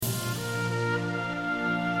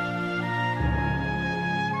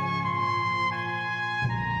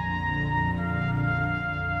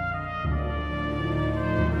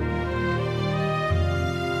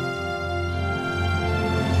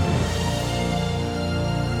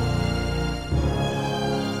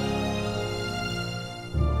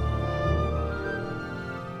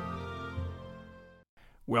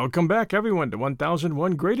Welcome back, everyone, to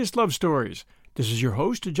 1001 Greatest Love Stories. This is your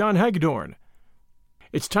host, John Hagedorn.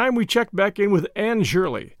 It's time we check back in with Anne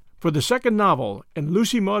Shirley for the second novel in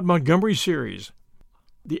Lucy Maud Montgomery's series.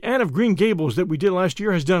 The Anne of Green Gables that we did last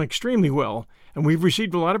year has done extremely well, and we've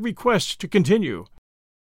received a lot of requests to continue.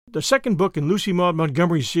 The second book in Lucy Maud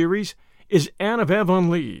Montgomery's series is Anne of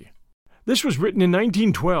Avonlea. This was written in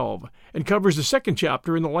 1912 and covers the second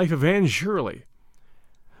chapter in the life of Anne Shirley.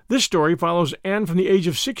 This story follows Anne from the age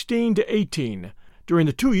of 16 to 18, during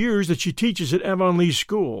the 2 years that she teaches at Avonlea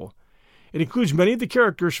School. It includes many of the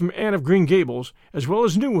characters from Anne of Green Gables, as well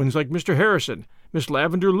as new ones like Mr. Harrison, Miss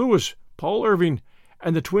Lavender Lewis, Paul Irving,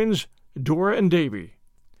 and the twins Dora and Davy.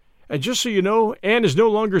 And just so you know, Anne is no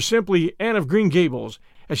longer simply Anne of Green Gables,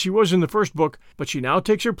 as she was in the first book, but she now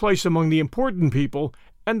takes her place among the important people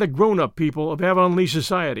and the grown-up people of Avonlea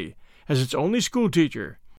society, as its only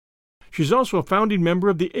schoolteacher. She's also a founding member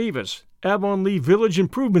of the AVIS, Avonlea Village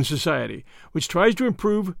Improvement Society, which tries to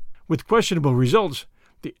improve, with questionable results,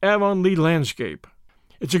 the Avonlea landscape.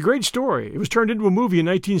 It's a great story. It was turned into a movie in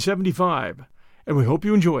 1975, and we hope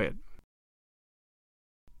you enjoy it.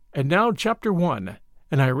 And now, Chapter 1,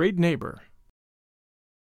 An Irate Neighbor.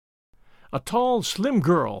 A tall, slim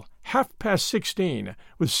girl, half past 16,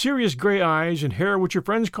 with serious gray eyes and hair which her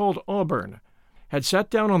friends called auburn, had sat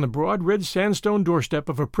down on the broad red sandstone doorstep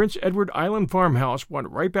of a Prince Edward Island farmhouse one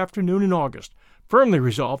ripe afternoon in August, firmly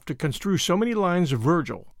resolved to construe so many lines of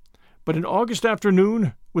Virgil. But an August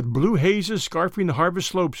afternoon, with blue hazes scarfing the harvest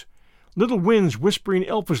slopes, little winds whispering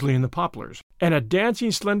elfishly in the poplars, and a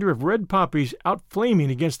dancing slender of red poppies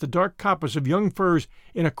outflaming against the dark coppice of young firs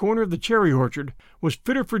in a corner of the cherry orchard, was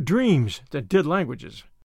fitter for dreams than dead languages.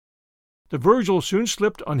 The Virgil soon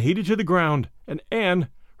slipped unheeded to the ground, and Anne,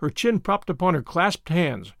 her chin propped upon her clasped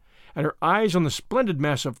hands, and her eyes on the splendid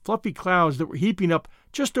mass of fluffy clouds that were heaping up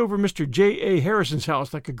just over Mr. J.A. Harrison's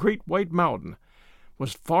house like a great white mountain,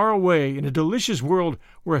 was far away in a delicious world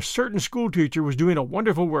where a certain schoolteacher was doing a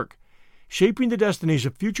wonderful work, shaping the destinies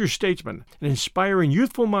of future statesmen and inspiring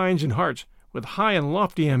youthful minds and hearts with high and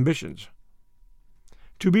lofty ambitions.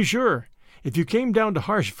 To be sure, if you came down to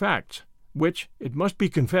harsh facts, which, it must be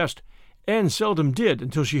confessed, Anne seldom did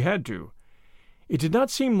until she had to, it did not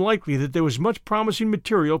seem likely that there was much promising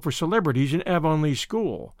material for celebrities in Avonlea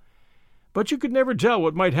School. But you could never tell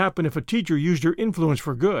what might happen if a teacher used her influence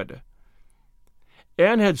for good.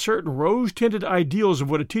 Anne had certain rose-tinted ideals of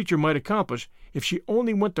what a teacher might accomplish if she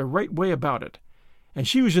only went the right way about it, and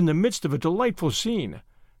she was in the midst of a delightful scene,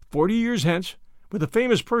 40 years hence, with a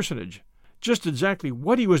famous personage. Just exactly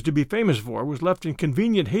what he was to be famous for was left in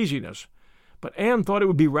convenient haziness, but Anne thought it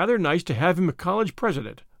would be rather nice to have him a college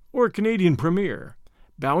president, or a Canadian premier,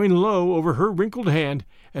 bowing low over her wrinkled hand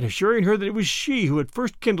and assuring her that it was she who had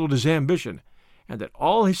first kindled his ambition, and that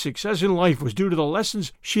all his success in life was due to the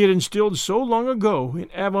lessons she had instilled so long ago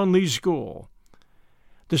in Avonlea School.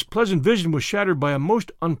 This pleasant vision was shattered by a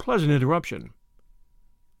most unpleasant interruption.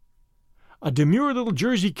 A demure little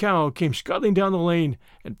Jersey cow came scuttling down the lane,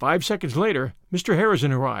 and 5 seconds later Mr.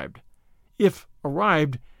 Harrison arrived. If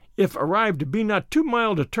arrived be not too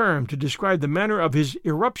mild a term to describe the manner of his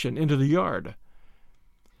irruption into the yard.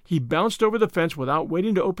 He bounced over the fence without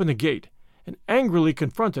waiting to open the gate, and angrily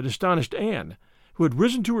confronted astonished Anne, who had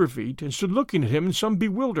risen to her feet and stood looking at him in some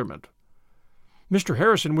bewilderment. Mr.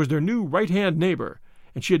 Harrison was their new right-hand neighbor,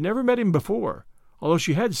 and she had never met him before, although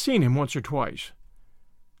she had seen him once or twice.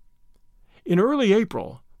 In early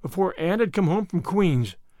April, before Anne had come home from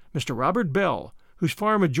Queens, Mr. Robert Bell, whose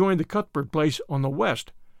farm adjoined the Cuthbert place on the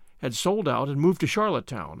west, had sold out and moved to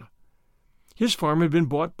Charlottetown. His farm had been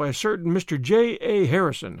bought by a certain Mr. J.A.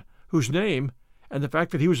 Harrison, whose name, and the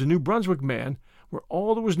fact that he was a New Brunswick man, were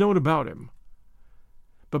all that was known about him.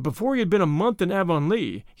 But before he had been a month in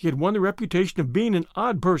Avonlea, he had won the reputation of being an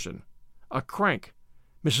odd person, a crank,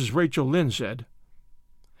 Mrs. Rachel Lynde said.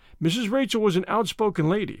 Mrs. Rachel was an outspoken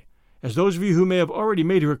lady, as those of you who may have already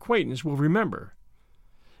made her acquaintance will remember.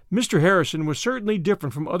 Mr. Harrison was certainly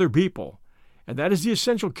different from other people, and that is the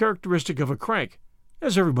essential characteristic of a crank,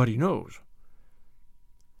 as everybody knows.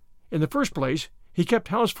 In the first place, he kept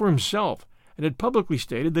house for himself, and had publicly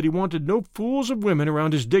stated that he wanted no fools of women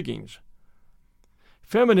around his diggings.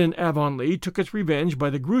 Feminine Avonlea took its revenge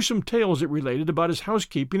by the gruesome tales it related about his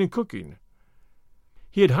housekeeping and cooking.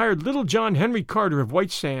 He had hired little John Henry Carter of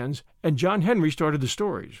White Sands, and John Henry started the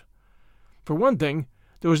stories. For one thing,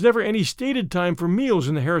 there was never any stated time for meals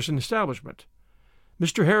in the Harrison establishment.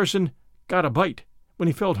 Mr. Harrison got a bite when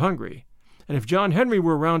he felt hungry, and if John Henry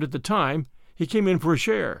were around at the time, he came in for a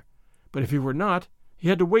share, but if he were not, he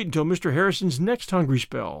had to wait until Mr. Harrison's next hungry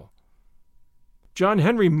spell. John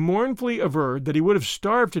Henry mournfully averred that he would have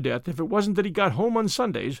starved to death if it wasn't that he got home on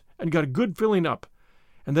Sundays and got a good filling up,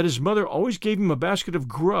 and that his mother always gave him a basket of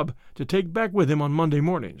grub to take back with him on Monday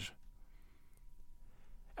mornings.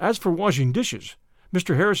 As for washing dishes,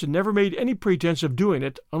 Mr. Harrison never made any pretense of doing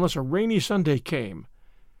it unless a rainy Sunday came.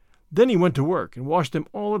 Then he went to work and washed them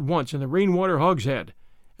all at once in the rainwater hogshead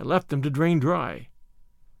and left them to drain dry.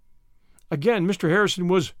 Again, Mr. Harrison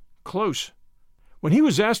was close. When he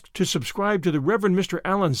was asked to subscribe to the Reverend Mr.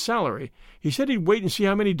 Allen's salary, he said he'd wait and see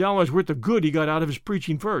how many dollars worth of good he got out of his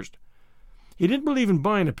preaching first. He didn't believe in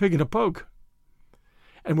buying a pig in a poke.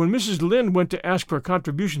 And when Mrs. Lynde went to ask for a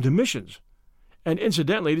contribution to missions, and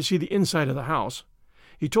incidentally to see the inside of the house,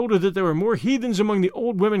 he told her that there were more heathens among the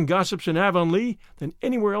old women gossips in Avonlea than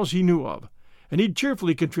anywhere else he knew of, and he'd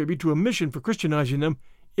cheerfully contribute to a mission for Christianizing them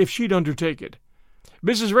if she'd undertake it.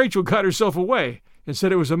 Mrs. Rachel got herself away and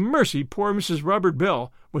said it was a mercy poor Mrs. Robert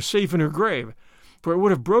Bell was safe in her grave, for it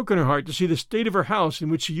would have broken her heart to see the state of her house in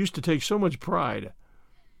which she used to take so much pride.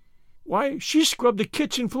 Why, she scrubbed the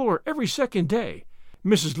kitchen floor every second day,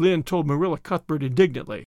 Mrs. Lynde told Marilla Cuthbert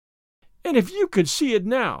indignantly. And if you could see it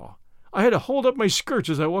now, I had to hold up my skirts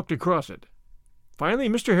as I walked across it. Finally,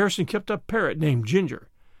 Mr. Harrison kept a parrot named Ginger.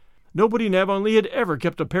 Nobody in Avonlea had ever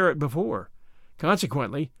kept a parrot before.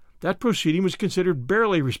 Consequently, that proceeding was considered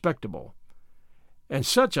barely respectable. And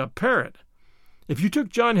such a parrot! If you took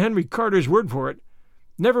John Henry Carter's word for it,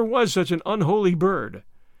 never was such an unholy bird.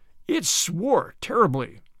 It swore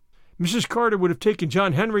terribly. Mrs. Carter would have taken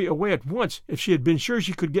John Henry away at once if she had been sure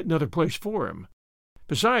she could get another place for him.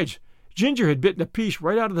 Besides, Ginger had bitten a piece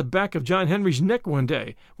right out of the back of John Henry's neck one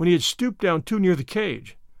day when he had stooped down too near the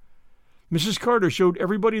cage. Mrs. Carter showed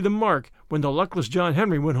everybody the mark when the luckless John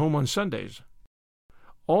Henry went home on Sundays.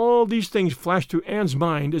 All these things flashed through Anne's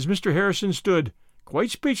mind as Mr. Harrison stood,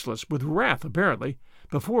 quite speechless, with wrath apparently,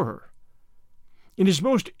 before her. In his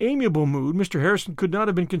most amiable mood, Mr. Harrison could not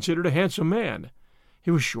have been considered a handsome man.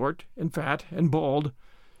 He was short and fat and bald,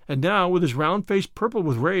 and now, with his round face purple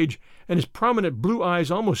with rage and his prominent blue eyes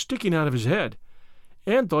almost sticking out of his head,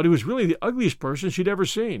 Anne thought he was really the ugliest person she'd ever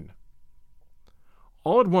seen.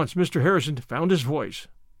 All at once Mr. Harrison found his voice.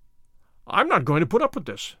 "I'm not going to put up with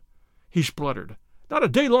this," he spluttered. "Not a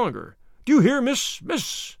day longer. Do you hear, Miss?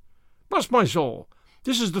 Bless my soul,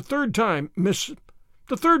 this is the third time, Miss.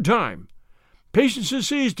 The third time. Patience is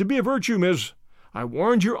seized to be a virtue, Miss. I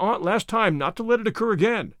warned your aunt last time not to let it occur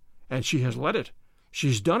again, and she has let it.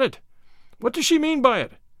 She's done it. What does she mean by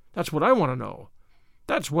it? That's what I want to know.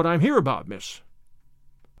 That's what I'm here about, Miss."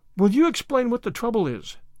 "Will you explain what the trouble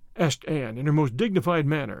is?" asked Anne in her most dignified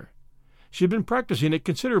manner. She had been practicing it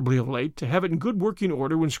considerably of late to have it in good working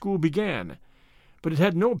order when school began, but it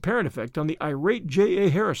had no apparent effect on the irate J. A.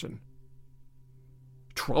 Harrison.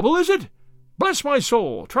 "Trouble, is it? Bless my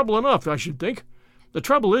soul, trouble enough, I should think. The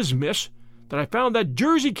trouble is, Miss, that I found that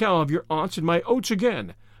Jersey cow of your aunt's in my oats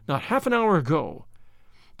again, not half an hour ago.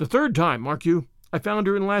 The third time, mark you. I found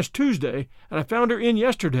her in last Tuesday, and I found her in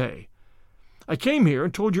yesterday. I came here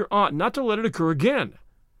and told your aunt not to let it occur again.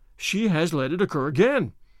 She has let it occur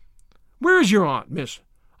again. Where is your aunt, Miss?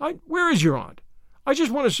 Where is your aunt? I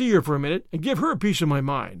just want to see her for a minute and give her a piece of my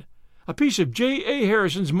mind, a piece of J. A.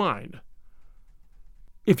 Harrison's mind."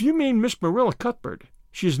 "If you mean Miss Marilla Cuthbert,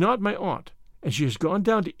 she is not my aunt, and she has gone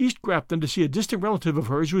down to East Grafton to see a distant relative of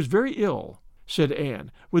hers who is very ill," said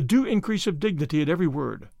Anne, with due increase of dignity at every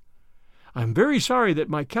word. "I am very sorry that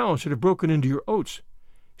my cow should have broken into your oats.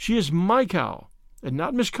 She is my cow, and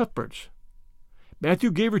not Miss Cuthbert's.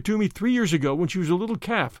 Matthew gave her to me 3 years ago when she was a little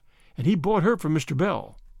calf, and he bought her from Mr.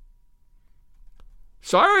 Bell."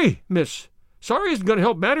 "Sorry, Miss. Sorry isn't going to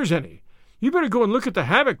help matters any. You better go and look at the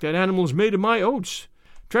havoc that animal has made of my oats.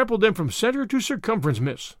 Trampled them from center to circumference,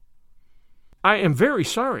 Miss." "I am very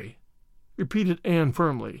sorry," repeated Anne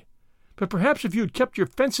firmly. "But perhaps if you had kept your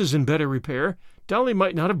fences in better repair, Dolly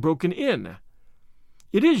might not have broken in.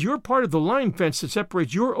 It is your part of the line fence that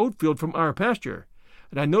separates your oat field from our pasture,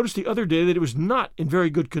 and I noticed the other day that it was not in very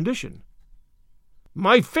good condition."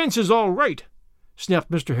 "My fence is all right,"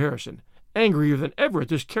 snapped Mr. Harrison, angrier than ever at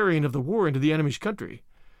this carrying of the war into the enemy's country.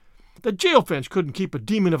 "The jail fence couldn't keep a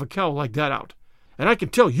demon of a cow like that out, and I can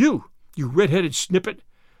tell you, you red-headed snippet,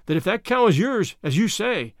 that if that cow is yours, as you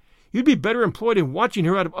say, you'd be better employed in watching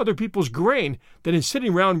her out of other people's grain than in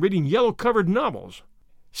sitting round reading yellow-covered novels,"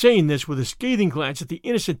 saying this with a scathing glance at the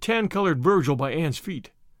innocent tan-colored Virgil by Anne's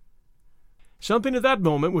feet. Something at that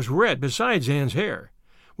moment was red besides Anne's hair,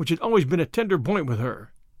 which had always been a tender point with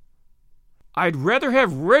her. "I'd rather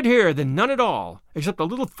have red hair than none at all, except a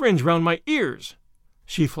little fringe round my ears,"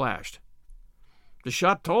 she flashed. The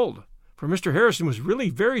shot told, for Mr. Harrison was really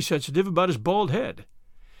very sensitive about his bald head.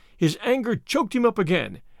 His anger choked him up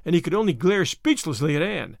again, and he could only glare speechlessly at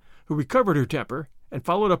Anne, who recovered her temper and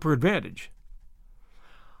followed up her advantage.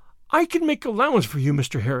 "I can make allowance for you,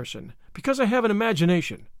 Mr. Harrison, because I have an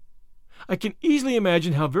imagination. I can easily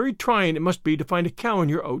imagine how very trying it must be to find a cow in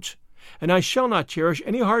your oats, and I shall not cherish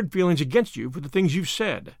any hard feelings against you for the things you've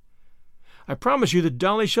said. I promise you that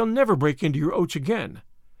Dolly shall never break into your oats again.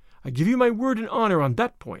 I give you my word and honor on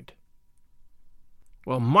that point."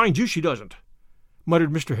 "Well, mind you, she doesn't,"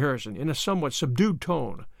 muttered Mr. Harrison in a somewhat subdued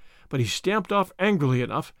tone, but he stamped off angrily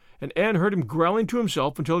enough, and Anne heard him growling to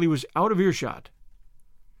himself until he was out of earshot.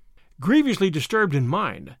 Grievously disturbed in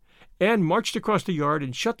mind, Anne marched across the yard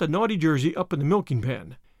and shut the naughty Jersey up in the milking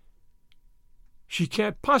pen. "She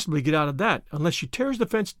can't possibly get out of that unless she tears the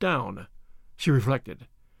fence down," she reflected.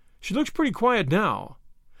 "She looks pretty quiet now.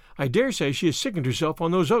 I dare say she has sickened herself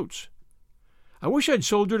on those oats. I wish I'd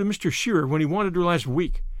sold her to Mr. Shearer when he wanted her last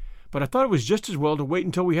week, but I thought it was just as well to wait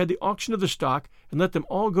until we had the auction of the stock and let them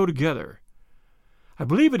all go together. I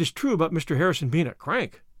believe it is true about Mr. Harrison being a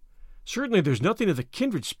crank. Certainly there's nothing of the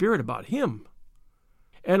kindred spirit about him."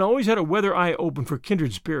 Anne always had a weather eye open for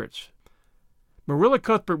kindred spirits. Marilla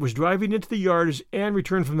Cuthbert was driving into the yard as Anne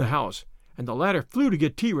returned from the house, and the latter flew to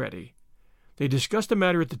get tea ready. They discussed the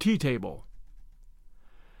matter at the tea table.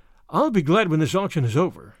 "I'll be glad when this auction is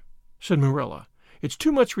over," said Marilla. "It's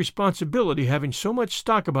too much responsibility having so much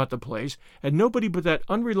stock about the place and nobody but that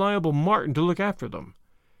unreliable Martin to look after them.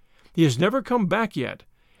 He has never come back yet,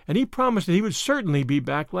 and he promised that he would certainly be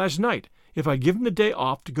back last night if I'd give him the day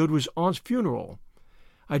off to go to his aunt's funeral.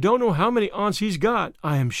 I don't know how many aunts he's got,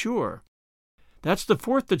 I am sure. That's the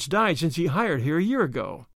fourth that's died since he hired here a year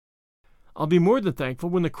ago. I'll be more than thankful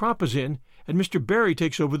when the crop is in and Mr. Barry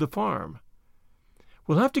takes over the farm.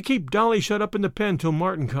 We'll have to keep Dolly shut up in the pen till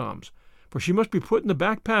Martin comes, for she must be put in the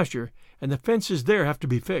back pasture, and the fences there have to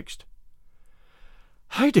be fixed.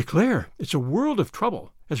 I declare, it's a world of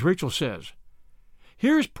trouble, as Rachel says.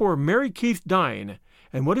 Here's poor Mary Keith dying,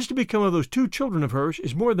 and what is to become of those 2 children of hers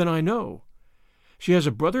is more than I know. She has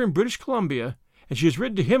a brother in British Columbia, and she has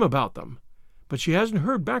written to him about them, but she hasn't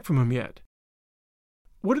heard back from him yet."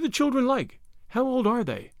 "What are the children like? How old are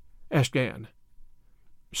they?" asked Anne.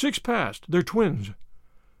 6 past. They're twins."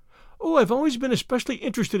 "Oh, I've always been especially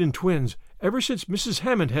interested in twins, ever since Mrs.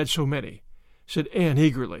 Hammond had so many," said Anne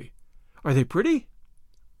eagerly. "Are they pretty?"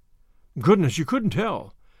 "Goodness, you couldn't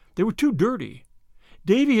tell. They were too dirty.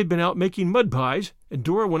 Davy had been out making mud pies, and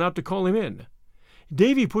Dora went out to call him in.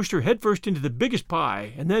 Davy pushed her headfirst into the biggest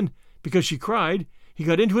pie, and then, because she cried, he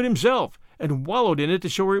got into it himself and wallowed in it to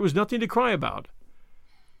show her it was nothing to cry about.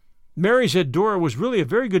 Mary said Dora was really a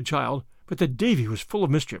very good child, but that Davy was full of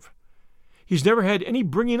mischief. He's never had any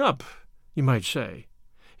bringing up, you might say.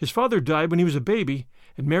 His father died when he was a baby,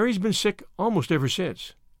 and Mary's been sick almost ever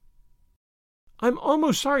since." "I'm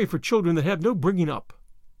almost sorry for children that have no bringing up,"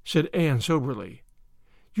 said Anne soberly.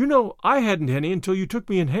 "You know I hadn't any until you took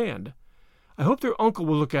me in hand. I hope their uncle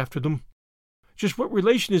will look after them. Just what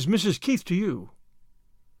relation is Mrs. Keith to you?"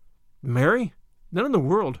 "Mary? None in the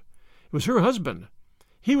world. It was her husband.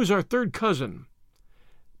 He was our 3rd cousin.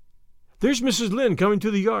 There's Mrs. Lynde coming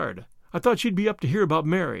to the yard. I thought she'd be up to hear about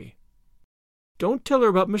Mary." "Don't tell her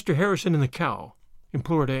about Mr. Harrison and the cow,"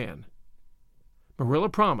 implored Anne. Marilla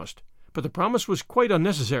promised, but the promise was quite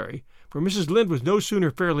unnecessary, for Mrs. Lynde was no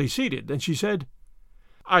sooner fairly seated than she said,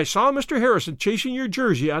 "I saw Mr. Harrison chasing your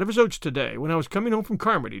Jersey out of his oats today when I was coming home from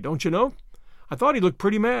Carmody, don't you know? I thought he looked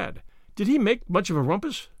pretty mad. Did he make much of a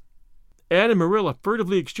rumpus?" Anne and Marilla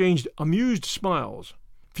furtively exchanged amused smiles.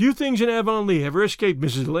 Few things in Avonlea ever escaped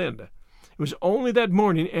Mrs. Lynde. It was only that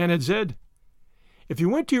morning Anne had said, "If you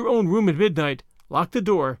went to your own room at midnight, locked the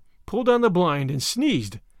door, pulled down the blind, and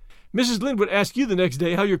sneezed, Mrs. Lynde would ask you the next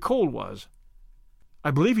day how your cold was."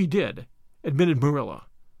 "I believe he did," admitted Marilla.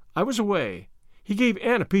 "I was away. He gave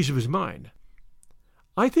Anne a piece of his mind."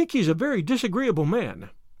 "I think he's a very disagreeable man,"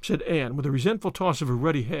 said Anne with a resentful toss of her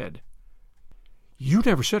ruddy head. "You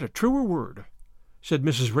never said a truer word," said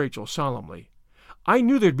Mrs. Rachel solemnly. "I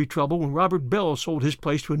knew there'd be trouble when Robert Bell sold his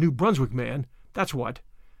place to a New Brunswick man, that's what.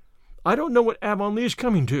 I don't know what Avonlea is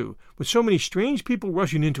coming to, with so many strange people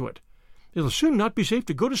rushing into it. It'll soon not be safe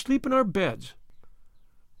to go to sleep in our beds."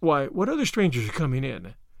 "Why, what other strangers are coming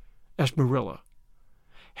in?" asked Marilla.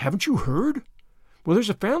 "Haven't you heard? Well, there's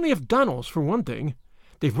a family of Donnells, for one thing.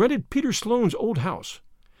 They've rented Peter Sloane's old house.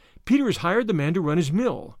 Peter has hired the man to run his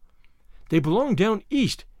mill. They belong down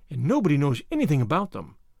east, and nobody knows anything about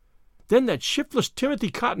them. Then that shiftless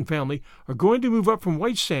Timothy Cotton family are going to move up from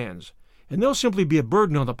White Sands, and they'll simply be a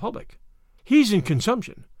burden on the public. He's in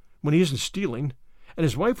consumption, when he isn't stealing, and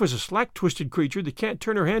his wife was a slack-twisted creature that can't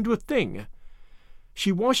turn her hand to a thing.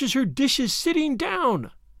 She washes her dishes sitting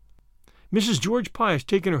down. Mrs. George Pye has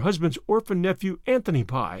taken her husband's orphan nephew, Anthony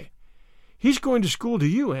Pye. He's going to school to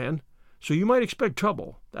you, Anne, so you might expect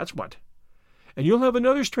trouble, that's what. And you'll have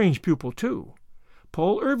another strange pupil, too.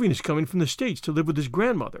 Paul Irving is coming from the States to live with his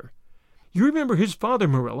grandmother. You remember his father,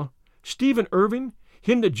 Marilla, Stephen Irving,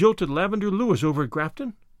 him that jilted Lavender Lewis over at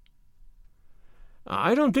Grafton?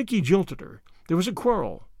 I don't think he jilted her. There was a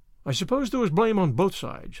quarrel. I suppose there was blame on both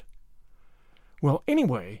sides. Well,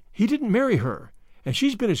 anyway, he didn't marry her, and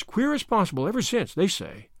she's been as queer as possible ever since, they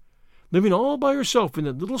say, living all by herself in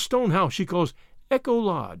that little stone house she calls Echo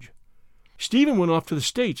Lodge. Stephen went off to the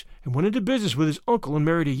States and went into business with his uncle and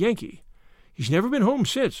married a Yankee. He's never been home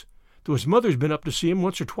since, though his mother's been up to see him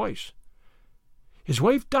once or twice. His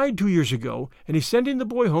wife died 2 years ago, and he's sending the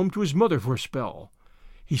boy home to his mother for a spell.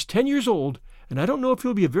 He's 10 years old, and I don't know if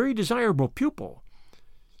he'll be a very desirable pupil.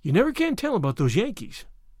 You never can tell about those Yankees.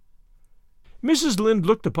 Mrs. Lynde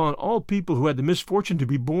looked upon all people who had the misfortune to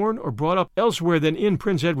be born or brought up elsewhere than in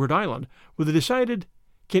Prince Edward Island with a decided,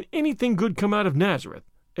 can anything good come out of Nazareth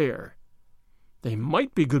air. They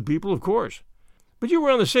might be good people, of course, but you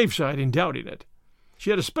were on the safe side in doubting it.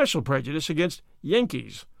 She had a special prejudice against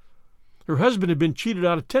Yankees. Her husband had been cheated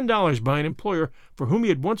out of $10 by an employer for whom he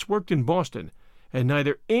had once worked in Boston, and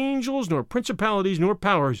neither angels nor principalities nor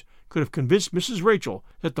powers could have convinced Mrs. Rachel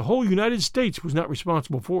that the whole United States was not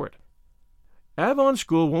responsible for it. Avon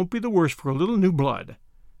School won't be the worse for a little new blood,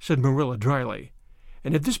 said Marilla dryly,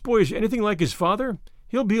 and if this boy is anything like his father,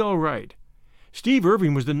 he'll be all right. Steve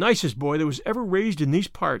Irving was the nicest boy that was ever raised in these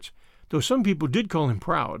parts, though some people did call him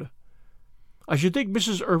proud. I should think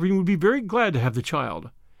Mrs. Irving would be very glad to have the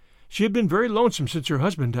child. She had been very lonesome since her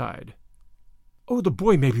husband died. Oh, the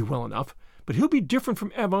boy may be well enough, but he'll be different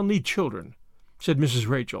from Avonlea children, said Mrs.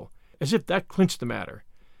 Rachel, as if that clinched the matter.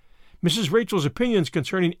 Mrs. Rachel's opinions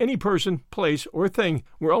concerning any person, place, or thing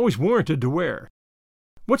were always warranted to wear.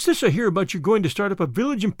 What's this I hear about you going to start up a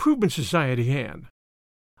village improvement society, Anne?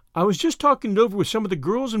 I was just talking it over with some of the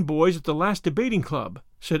girls and boys at the last debating club,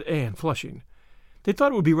 said Anne, flushing. They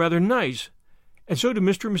thought it would be rather nice, and so did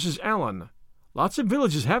Mr. and Mrs. Allen. Lots of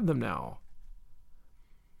villages have them now.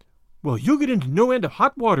 Well, you'll get into no end of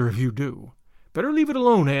hot water if you do. Better leave it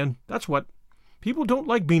alone, Anne, that's what. People don't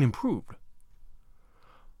like being improved.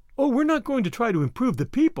 Oh, we're not going to try to improve the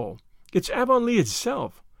people. It's Avonlea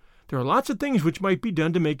itself. There are lots of things which might be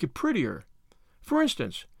done to make it prettier. For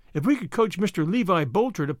instance, if we could coach Mr. Levi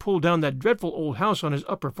Bolter to pull down that dreadful old house on his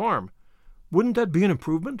upper farm, wouldn't that be an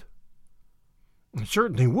improvement? It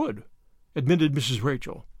certainly would, admitted Mrs.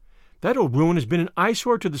 Rachel. That old ruin has been an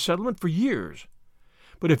eyesore to the settlement for years.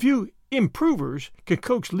 But if you improvers can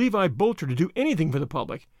coax Levi Bolter to do anything for the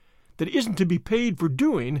public that isn't to be paid for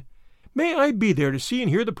doing, may I be there to see and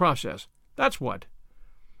hear the process. That's what.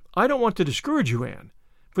 I don't want to discourage you, Anne,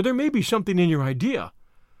 for there may be something in your idea,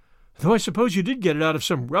 though I suppose you did get it out of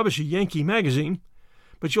some rubbishy Yankee magazine.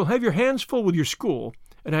 But you'll have your hands full with your school,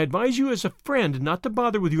 and I advise you as a friend not to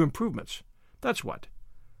bother with your improvements. That's what.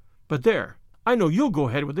 But there, I know you'll go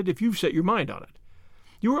ahead with it if you've set your mind on it.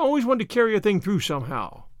 You were always one to carry a thing through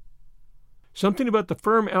somehow. Something about the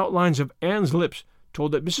firm outlines of Anne's lips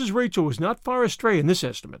told that Mrs. Rachel was not far astray in this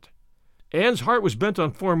estimate. Anne's heart was bent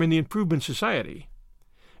on forming the Improvement Society.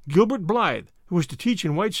 Gilbert Blythe, who was to teach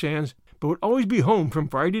in White Sands but would always be home from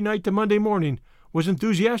Friday night to Monday morning, was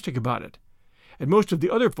enthusiastic about it, and most of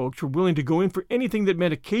the other folks were willing to go in for anything that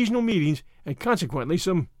meant occasional meetings and consequently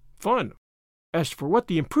some fun. As for what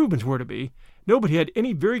the improvements were to be, nobody had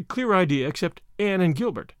any very clear idea except Anne and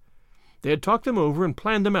Gilbert. They had talked them over and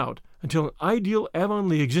planned them out until an ideal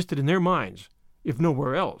Avonlea existed in their minds, if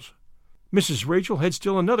nowhere else. Mrs. Rachel had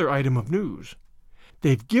still another item of news.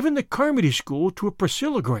 They've given the Carmody School to a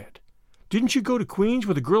Priscilla Grant. Didn't you go to Queens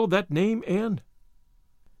with a girl of that name, Anne?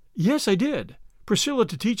 Yes, I did. Priscilla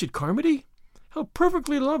to teach at Carmody? How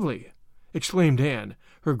perfectly lovely! Exclaimed Anne,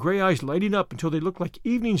 her gray eyes lighting up until they looked like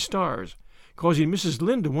evening stars, causing Mrs.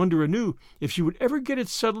 Lynde to wonder anew if she would ever get it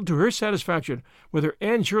settled to her satisfaction whether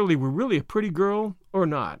Anne Shirley were really a pretty girl or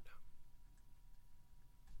not.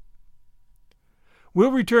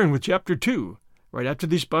 We'll return with Chapter 2 right after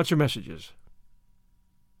these sponsor messages.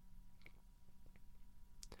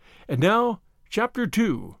 And now, Chapter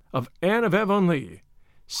 2 of Anne of Avonlea,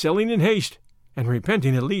 Selling in Haste and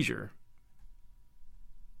Repenting at Leisure.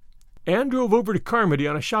 Anne drove over to Carmody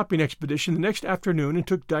on a shopping expedition the next afternoon and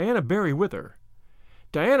took Diana Barry with her.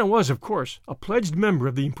 Diana was, of course, a pledged member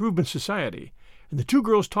of the Improvement Society, and the two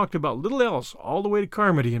girls talked about little else all the way to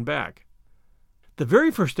Carmody and back. The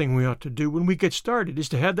very first thing we ought to do when we get started is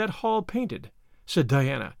to have that hall painted, said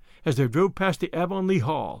Diana, as they drove past the Avonlea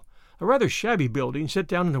Hall, a rather shabby building set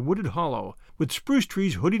down in a wooded hollow, with spruce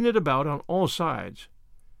trees hooding it about on all sides.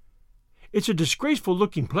 It's a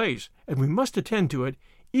disgraceful-looking place, and we must attend to it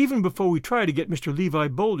even before we try to get Mr. Levi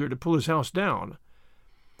Boulder to pull his house down.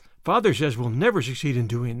 Father says we'll never succeed in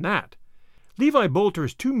doing that. Levi Boulter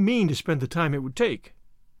is too mean to spend the time it would take.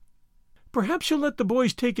 Perhaps you'll let the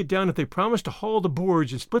boys take it down if they promise to haul the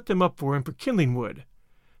boards and split them up for him for kindling wood,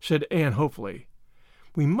 said Anne hopefully.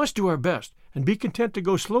 We must do our best and be content to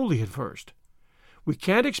go slowly at first. We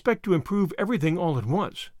can't expect to improve everything all at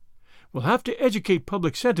once. We'll have to educate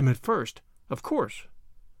public sentiment first, of course.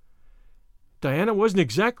 Diana wasn't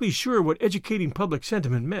exactly sure what educating public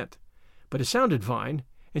sentiment meant, but it sounded fine,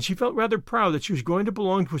 and she felt rather proud that she was going to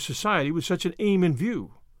belong to a society with such an aim in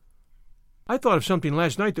view. I thought of something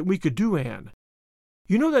last night that we could do, Anne.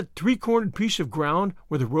 You know that three-cornered piece of ground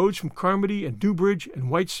where the roads from Carmody and Newbridge and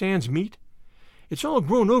White Sands meet? It's all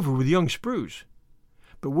grown over with young spruce.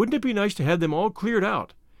 But wouldn't it be nice to have them all cleared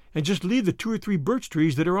out, and just leave the 2 or 3 birch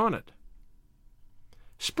trees that are on it?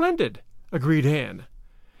 Splendid, agreed Anne.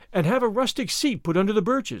 And have a rustic seat put under the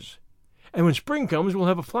birches. And when spring comes, we'll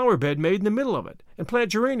have a flower bed made in the middle of it, and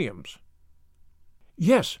plant geraniums.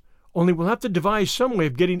 Yes, only we'll have to devise some way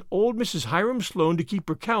of getting old Mrs. Hiram Sloane to keep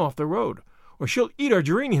her cow off the road, or she'll eat our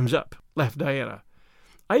geraniums up, laughed Diana.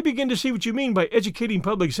 I begin to see what you mean by educating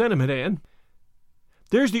public sentiment, Anne.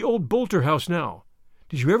 There's the old Boulter house now.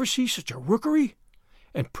 Did you ever see such a rookery?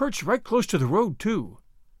 And perched right close to the road, too.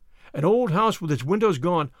 An old house with its windows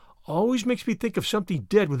gone always makes me think of something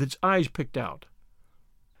dead with its eyes picked out.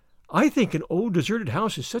 I think an old deserted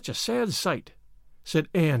house is such a sad sight, said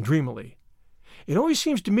Anne dreamily. It always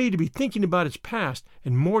seems to me to be thinking about its past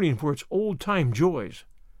and mourning for its old-time joys.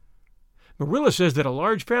 Marilla says that a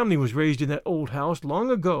large family was raised in that old house long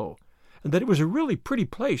ago, and that it was a really pretty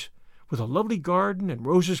place, with a lovely garden and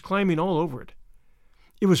roses climbing all over it.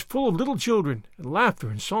 It was full of little children and laughter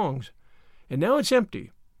and songs, and now it's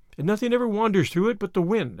empty, and nothing ever wanders through it but the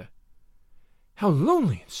wind. How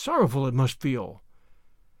lonely and sorrowful it must feel!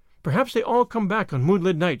 Perhaps they all come back on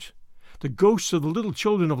moonlit nights, the ghosts of the little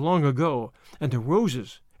children of long ago, and the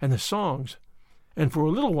roses and the songs, and for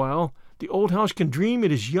a little while the old house can dream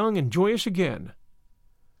it is young and joyous again.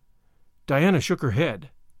 Diana shook her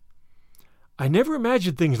head. I never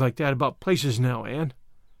imagined things like that about places now, Anne.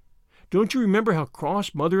 Don't you remember how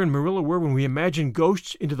cross Mother and Marilla were when we imagined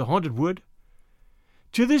ghosts into the haunted wood?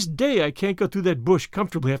 To this day I can't go through that bush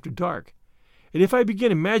comfortably after dark, and if I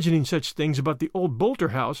begin imagining such things about the old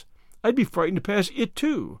Boulter house, I'd be frightened to pass it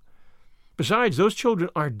too. Besides, those children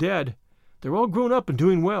aren't dead. They're all grown up and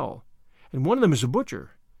doing well, and one of them is a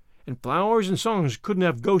butcher, and flowers and songs couldn't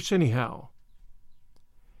have ghosts anyhow.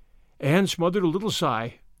 Anne smothered a little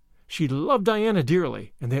sigh. She loved Diana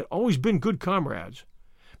dearly, and they had always been good comrades,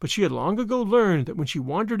 but she had long ago learned that when she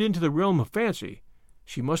wandered into the realm of fancy,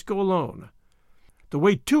 she must go alone. The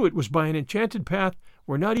way to it was by an enchanted path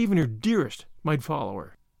where not even her dearest might follow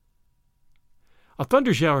her. A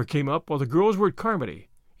thunder shower came up while the girls were at Carmody.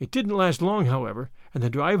 It didn't last long, however, and the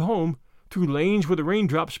drive home, through lanes where the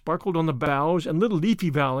raindrops sparkled on the boughs and little leafy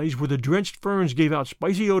valleys where the drenched ferns gave out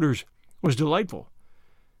spicy odors, was delightful.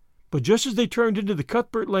 But just as they turned into the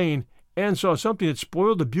Cuthbert Lane, Anne saw something that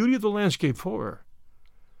spoiled the beauty of the landscape for her.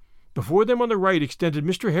 Before them on the right extended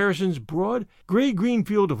Mr. Harrison's broad, gray-green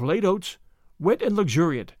field of late oats, wet and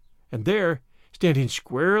luxuriant, and there, standing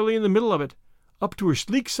squarely in the middle of it, up to her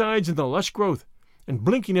sleek sides in the lush growth, and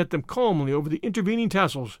blinking at them calmly over the intervening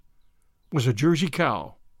tassels, was a Jersey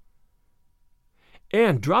cow.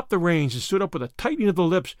 Anne dropped the reins and stood up with a tightening of the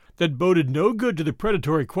lips that boded no good to the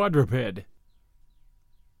predatory quadruped.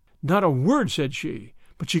 Not a word said she,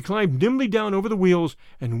 but she climbed nimbly down over the wheels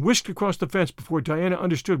and whisked across the fence before Diana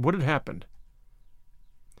understood what had happened.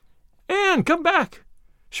 "Anne, come back!"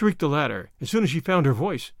 shrieked the latter as soon as she found her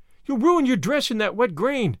voice. "You'll ruin your dress in that wet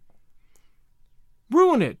grain."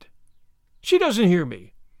 "Ruin it? She doesn't hear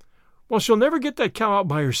me. Well, she'll never get that cow out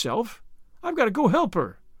by herself. I've got to go help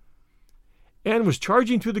her." Anne was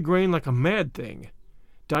charging through the grain like a mad thing.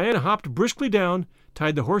 Diana hopped briskly down,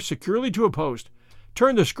 tied the horse securely to a post,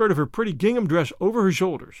 turned the skirt of her pretty gingham dress over her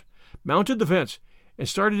shoulders, mounted the fence, and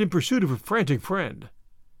started in pursuit of her frantic friend.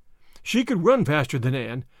 She could run faster than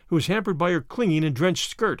Anne, who was hampered by her clinging and drenched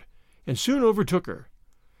skirt, and soon overtook her.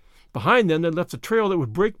 Behind them they left a trail that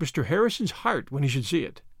would break Mr. Harrison's heart when he should see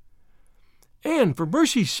it. "Anne, for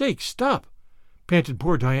mercy's sake, stop!" panted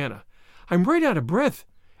poor Diana. "I'm right out of breath,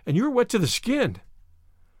 and you're wet to the skin."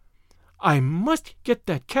 "I must get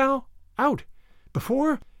that cow out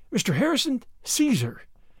before Mr. Harrison sees her,"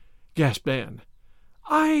 gasped Anne.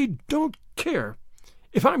 "I don't care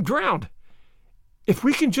if I'm drowned. If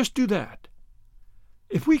we can just do that.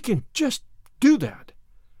 If we can just do that."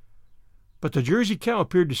 But the Jersey cow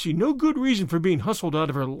appeared to see no good reason for being hustled out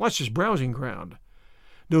of her luscious browsing ground.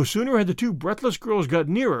 No sooner had the two breathless girls got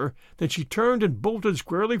nearer than she turned and bolted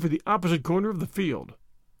squarely for the opposite corner of the field.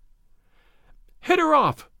 "Head her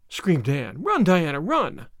off!" screamed Anne. "Run, Diana,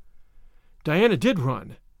 run!" Diana did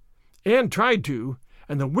run. Anne tried to,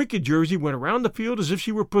 and the wicked Jersey went around the field as if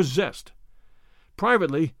she were possessed.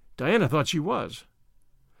 Privately, Diana thought she was.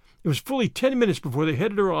 It was fully 10 minutes before they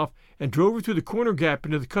headed her off and drove her through the corner gap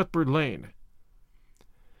into the Cuthbert Lane.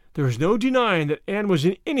 There was no denying that Anne was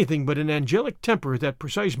in anything but an angelic temper at that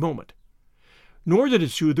precise moment. Nor did it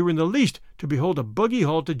soothe her in the least to behold a buggy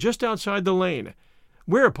halted just outside the lane,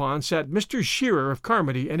 whereupon sat Mr. Shearer of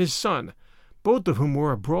Carmody and his son, both of whom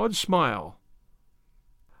wore a broad smile.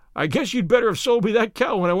 "I guess you'd better have sold me that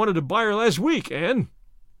cow when I wanted to buy her last week, Anne,"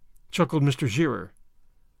 chuckled Mr. Shearer.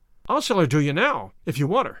 "I'll sell her to you now, if you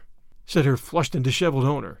want her," said her flushed and disheveled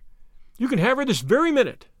owner. "You can have her this very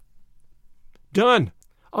minute." "Done.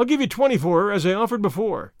 I'll give you 20 for her, as I offered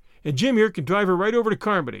before, and Jim here can drive her right over to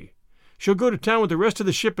Carmody. She'll go to town with the rest of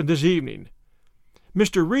the shipment this evening.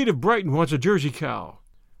 Mr. Reed of Brighton wants a Jersey cow."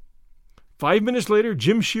 5 minutes later,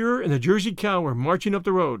 Jim Shearer and the Jersey cow were marching up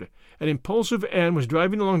the road, and impulsive Anne was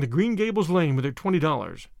driving along the Green Gables lane with her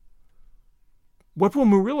 $20. "What will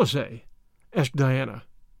Marilla say?" asked Diana.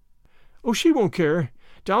 "Oh, she won't care.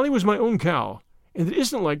 Dolly was my own cow, and it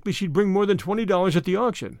isn't likely she'd bring more than $20 at the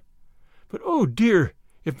auction. But, oh dear,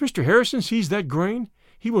 if Mr. Harrison sees that grain,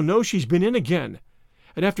 he will know she's been in again,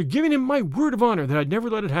 and after giving him my word of honor that I'd never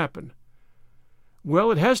let it happen.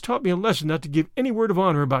 Well, it has taught me a lesson not to give any word of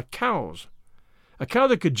honor about cows. A cow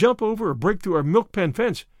that could jump over or break through our milk pen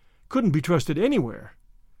fence couldn't be trusted anywhere."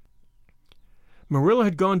 Marilla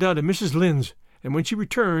had gone down to Mrs. Lynde's, and when she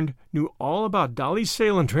returned, knew all about Dolly's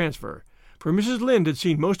sale and transfer, for Mrs. Lynde had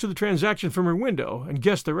seen most of the transaction from her window and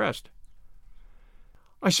guessed the rest.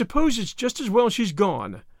 "I suppose it's just as well she's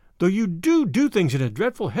gone, though you do things in a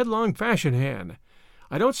dreadful headlong fashion, Anne.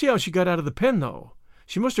 I don't see how she got out of the pen, though.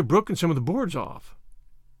 She must have broken some of the boards off."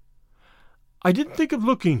 "I didn't think of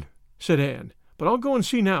looking," said Anne, "but I'll go and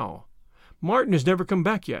see now. Martin has never come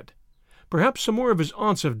back yet. Perhaps some more of his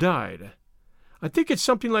aunts have died. I think it's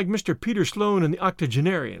something like Mr. Peter Sloane and the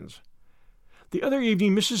octogenarians. The other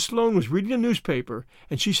evening Mrs. Sloane was reading a newspaper,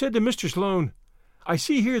 and she said to Mr. Sloane, 'I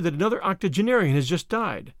see here that another octogenarian has just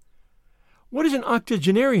died.' 'What is an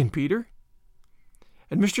octogenarian, Peter?'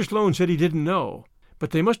 And Mr. Sloane said he didn't know,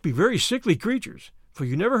 but they must be very sickly creatures, for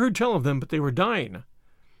you never heard tell of them but they were dying.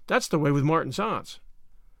 That's the way with Martin's aunts."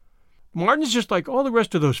 "Martin's just like all the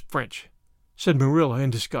rest of those French," said Marilla in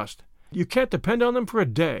disgust. "You can't depend on them for a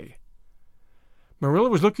day." Marilla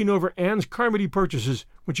was looking over Anne's Carmody purchases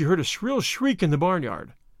when she heard a shrill shriek in the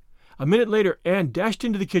barnyard. A minute later Anne dashed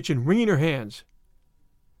into the kitchen, wringing her hands.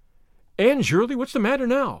 "Anne Shirley, what's the matter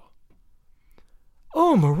now?"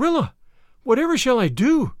 "Oh, Marilla, whatever shall I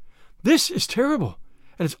do? This is terrible,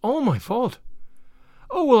 and it's all my fault.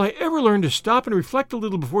 Oh, will I ever learn to stop and reflect a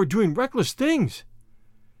little before doing reckless things?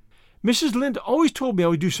 Mrs. Lynde always told me I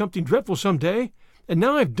would do something dreadful some day, and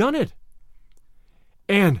now I've done it.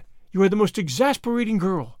 Anne, you are the most exasperating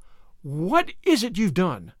girl. What is it you've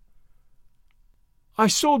done?" "I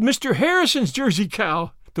sold Mr. Harrison's Jersey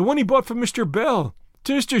cow, the one he bought from Mr. Bell,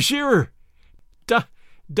 to Mr. Shearer.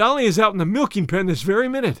 Dolly is out in the milking pen this very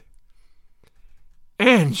minute."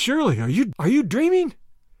 "Anne Shirley, are you dreaming?"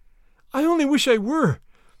 "I only wish I were.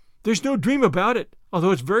 There's no dream about it,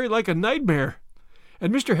 although it's very like a nightmare.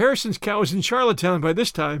 And Mr. Harrison's cow is in Charlottetown by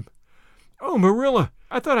this time. Oh, Marilla,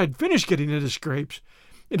 I thought I'd finished getting into scrapes,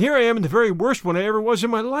 and here I am in the very worst one I ever was in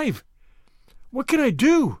my life. What can I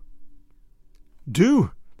do?"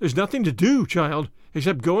 "Do? There's nothing to do, child,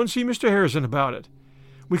 except go and see Mr. Harrison about it.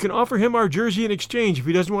 We can offer him our Jersey in exchange if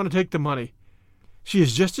he doesn't want to take the money. She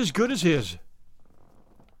is just as good as his."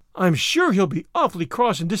 "I'm sure he'll be awfully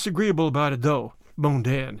cross and disagreeable about it, though," moaned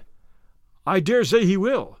Anne. "I dare say he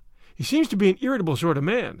will. He seems to be an irritable sort of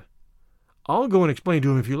man. I'll go and explain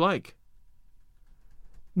to him if you like."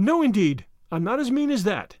 "No, indeed, I'm not as mean as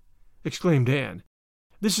that," exclaimed Anne.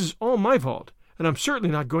 "This is all my fault, and I'm certainly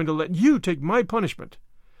not going to let you take my punishment.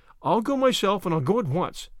 I'll go myself, and I'll go at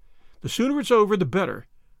once. The sooner it's over, the better,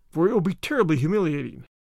 for it will be terribly humiliating."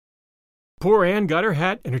 Poor Anne got her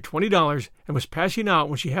hat and her $20 and was passing out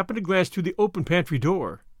when she happened to glance through the open pantry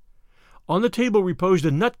door. On the table reposed a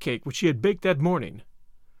nut cake which she had baked that morning.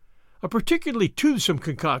 A particularly toothsome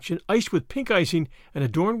concoction iced with pink icing and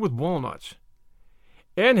adorned with walnuts.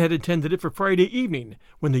 Anne had intended it for Friday evening,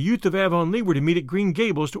 when the youth of Avonlea were to meet at Green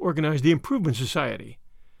Gables to organize the Improvement Society.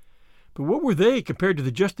 But what were they compared to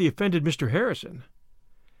the justly offended Mr. Harrison?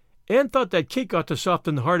 Anne thought that cake ought to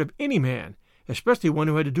soften the heart of any man, especially one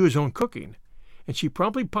who had to do his own cooking, and she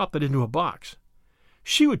promptly popped it into a box.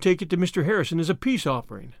 She would take it to Mr. Harrison as a peace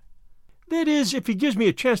offering. That is, if he gives me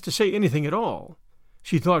a chance to say anything at all,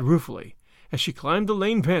 she thought ruefully, as she climbed the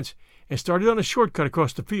lane fence and started on a shortcut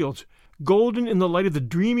across the fields, golden in the light of the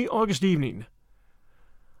dreamy August evening.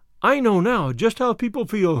 I know now just how people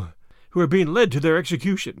feel who are being led to their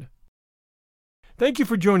execution. Thank you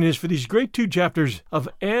for joining us for these great 2 chapters of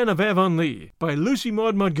Anne of Avonlea by Lucy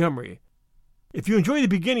Maud Montgomery. If you enjoy the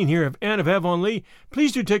beginning here of Anne of Avonlea,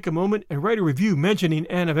 please do take a moment and write a review mentioning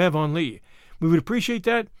Anne of Avonlea. We would appreciate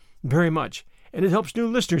that very much, and it helps new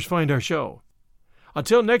listeners find our show.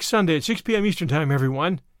 Until next Sunday at 6 p.m. Eastern Time,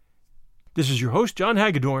 everyone, this is your host, John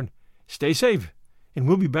Hagedorn. Stay safe, and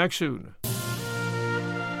we'll be back soon.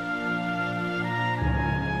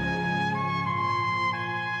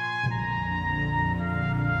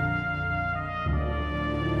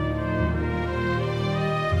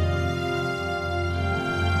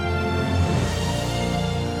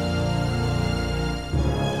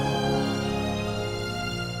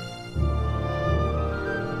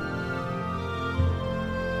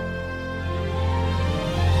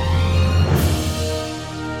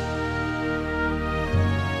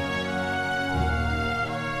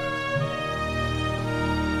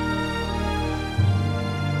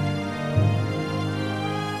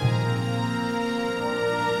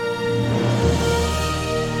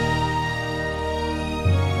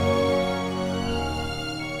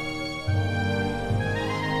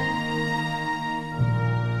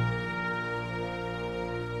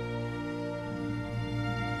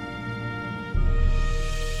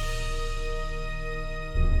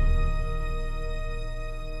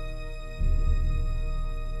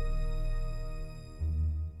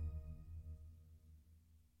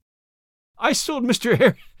 I sold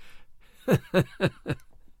Mr.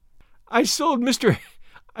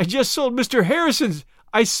 Harrison's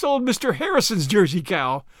Jersey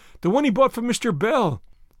cow, the one he bought from Mr. Bell,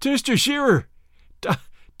 to Mr. Shearer.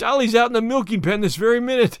 Dolly's out in the milking pen this very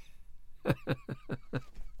minute.